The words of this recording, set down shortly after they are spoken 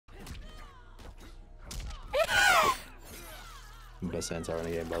Best anti in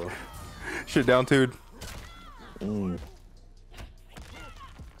the game, by the way. Shit down, dude. Oh,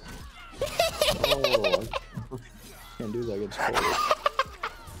 I can't do that. I get spoiled.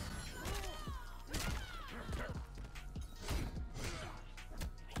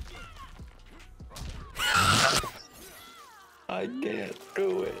 I can't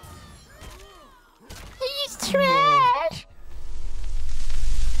do it. He's trash.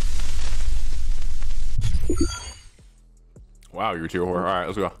 Wow, you're tier 4. All right,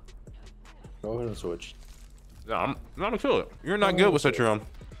 let's go. Go ahead and switch. No, I'm not gonna kill it. You're not good with such your own.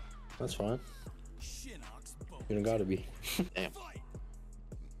 That's fine. You don't gotta be. Damn.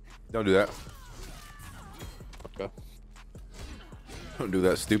 Don't do that. Okay. Don't do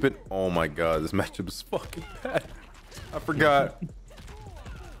that, stupid. Oh my god, this matchup is fucking bad. I forgot.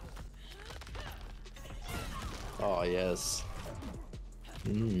 Oh yes.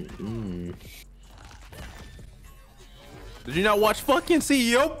 Did you not watch fucking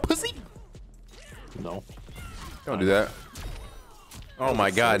CEO, pussy? No. Don't do that. Oh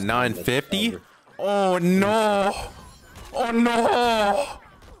my god, 950? Oh no! Oh no!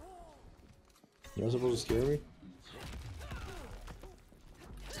 You're not supposed to scare me?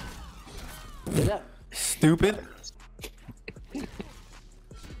 Get that. Stupid.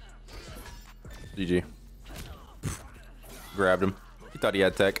 GG. Grabbed him. He thought he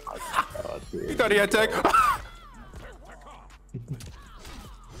had tech. He thought he had tech.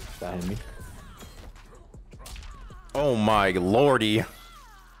 That hit me. Oh my lordy.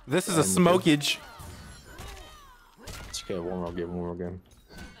 This is a smokage. It's okay, one more game.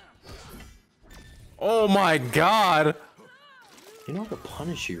 Oh my god. You know how to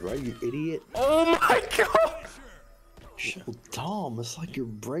punish you, right, you idiot? Oh my god. So dumb. It's like your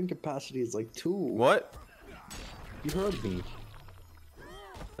brain capacity is like 2. What? You heard me.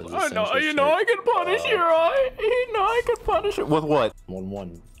 Oh no, you know I can punish you, right? You know I can punish it. With what?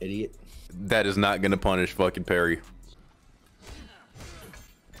 1-1, idiot. That is not gonna punish fucking Perry.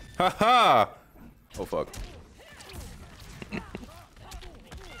 Haha! Oh fuck.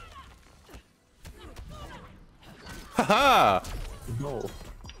 Haha! No.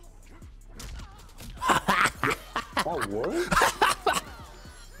 Oh, what?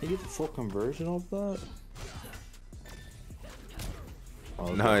 You get the full conversion off that?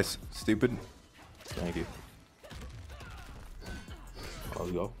 Oh, Nice. Stupid. Thank you.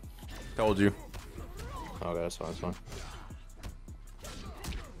 Let's go. Told you. Okay, that's fine, that's fine.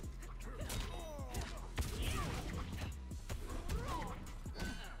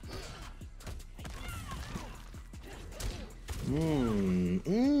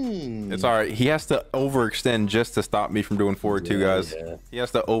 It's alright. He has to overextend just to stop me from doing forward 2, guys. Yeah. He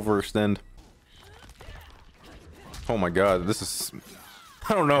has to overextend. Oh my god, this is...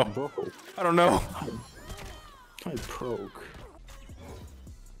 I don't know. Bro, I don't know. I broke.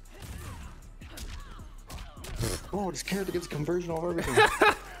 Oh, this character gets conversion off everything.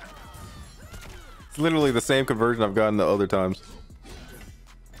 It's literally the same conversion I've gotten the other times.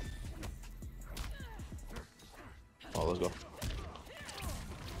 Oh, let's go.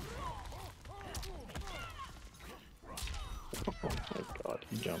 Oh my god,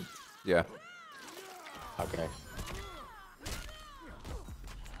 he jumped. Yeah. Okay.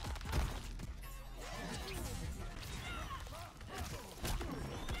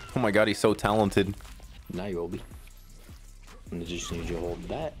 Oh my god, he's so talented. Now you will be. And I just need you to hold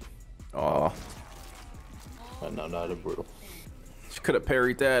that. Oh, No, not a brutal. could have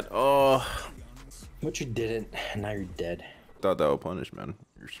parried that. Oh, But you didn't. Now you're dead. thought that would punish, man.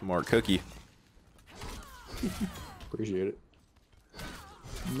 You're a smart cookie. Appreciate it.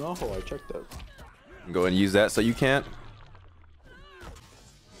 No, I checked that. Go and use that so you can't.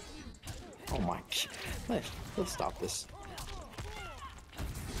 Oh my. Let's stop this.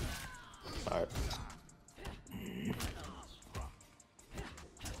 Alright.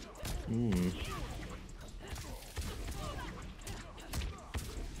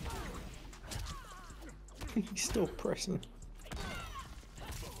 He's still pressing.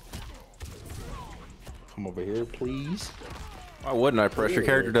 Come over here, please. Why wouldn't I press? Your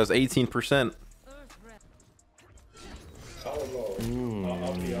character does 18%.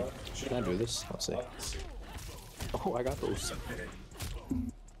 Can I do this? Let's see. Oh, I got those.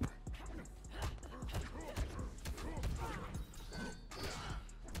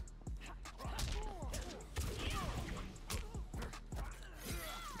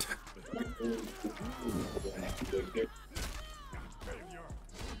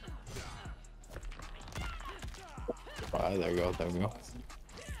 Alright, there we go, there we go.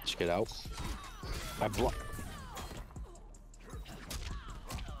 Just get out. I block.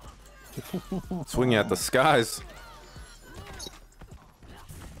 Swinging at the skies.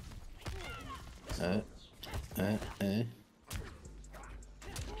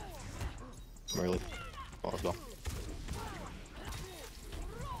 Really? Oh, let's go.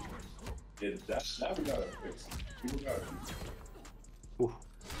 Yeah, that we gotta fix. People gotta fix. Ooh.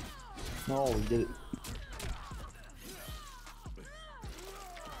 No, we did it.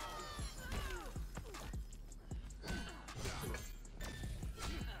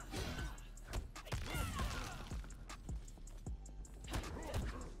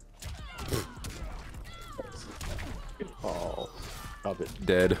 Oh, stop it.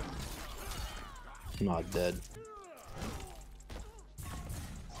 Dead. Not dead.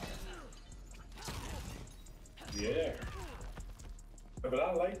 Yeah. But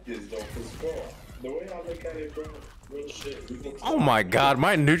I like this though, cause bro, the way I look at it, bro, real shit. Oh my god,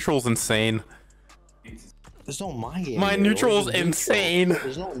 my neutral's insane. There's no mind game. My there. neutral's Where's the neutral? insane.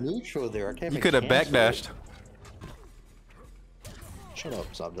 There's no neutral there. I can't. You could have backdashed. Shut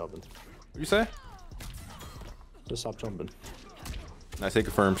up. Stop jumping. What you say? Just stop jumping. I say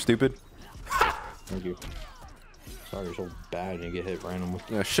confirm, stupid. Thank you. Sorry, you're so bad and you get hit randomly.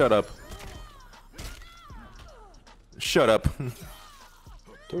 Yeah, shut up. Shut up.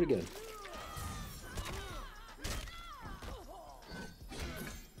 Do it again.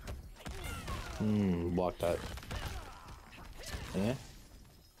 Block that. Yeah.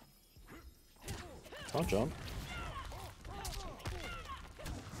 I'll jump.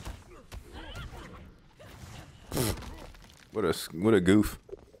 What a goof.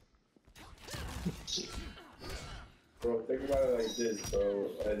 Bro, think about it like this, bro.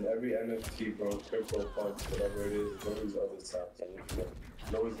 And every NFT, bro, crypto funds, whatever it is, always other sides.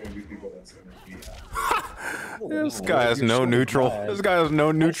 There's always gonna be people that's gonna be happy. This guy has no neutral. This guy has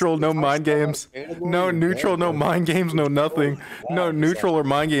no neutral, no mind games. No neutral, no mind games, no nothing. No neutral or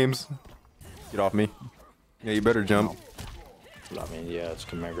mind games. Get off me. Yeah, you better jump. I mean, yeah, it's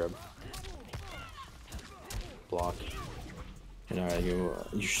command grab. Block. You know,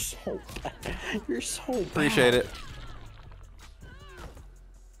 you're so bad. You're so bad. Appreciate it.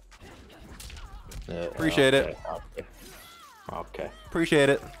 Appreciate it. Okay. Appreciate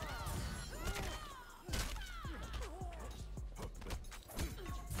it.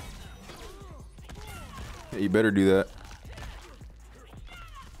 Yeah, you better do that.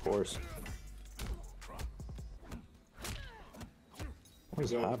 Of course. What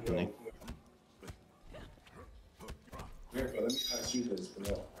is happening? Yeah, but let me ask you this,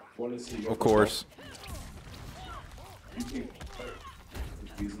 bro. What is he? Of course. You think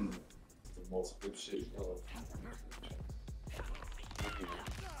using the most good shit, bro?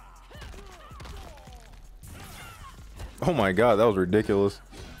 Oh my god, that was ridiculous.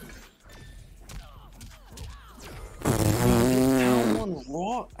 Down one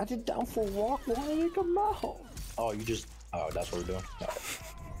rock. I did down for rock. Why did it come out? Oh, you just. Oh, that's what we're doing.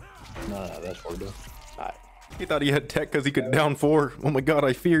 No, that's what we're doing. Alright. He thought he had tech because he could down 4. Oh my god,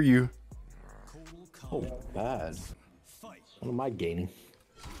 I fear you. Oh, bad. What am I gaining?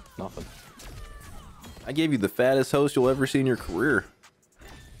 Nothing. I gave you the fattest host you'll ever see in your career.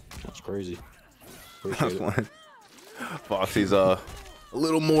 That's crazy. That's fine. Foxy's a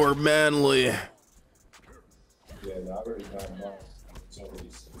little more manly. Yeah, no, I already got mine. It's already.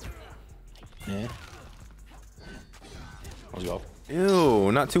 Yeah. Let's go.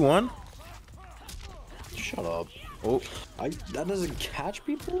 Ew, not 2-1? Shut up. Oh. That doesn't catch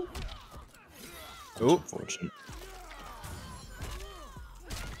people? Oh. Unfortunate.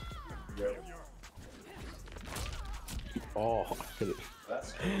 Oh,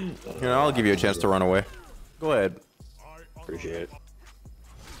 Here, I'll give you a chance to run away. Go ahead. appreciate it.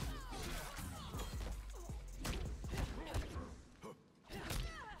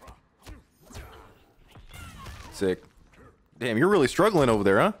 Sick. Damn, you're really struggling over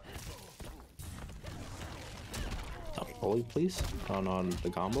there, huh? Holy, please. On the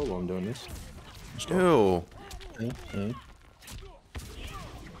combo while I'm doing this. Ew.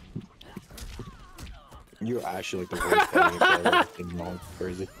 You're actually like the worst fighting player in the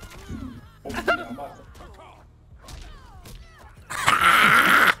crazy.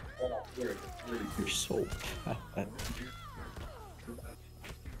 You're so bad.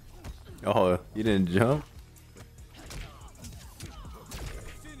 Oh, you didn't jump?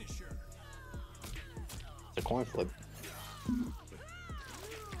 It's a coin flip.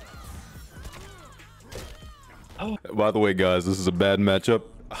 By the way, guys, this is a bad matchup.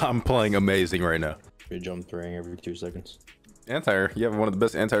 I'm playing amazing right now. You jump 3 every 2 seconds. Anti-air. You have one of the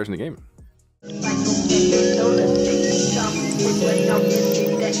best anti-airs in the game.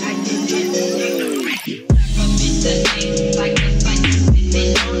 Like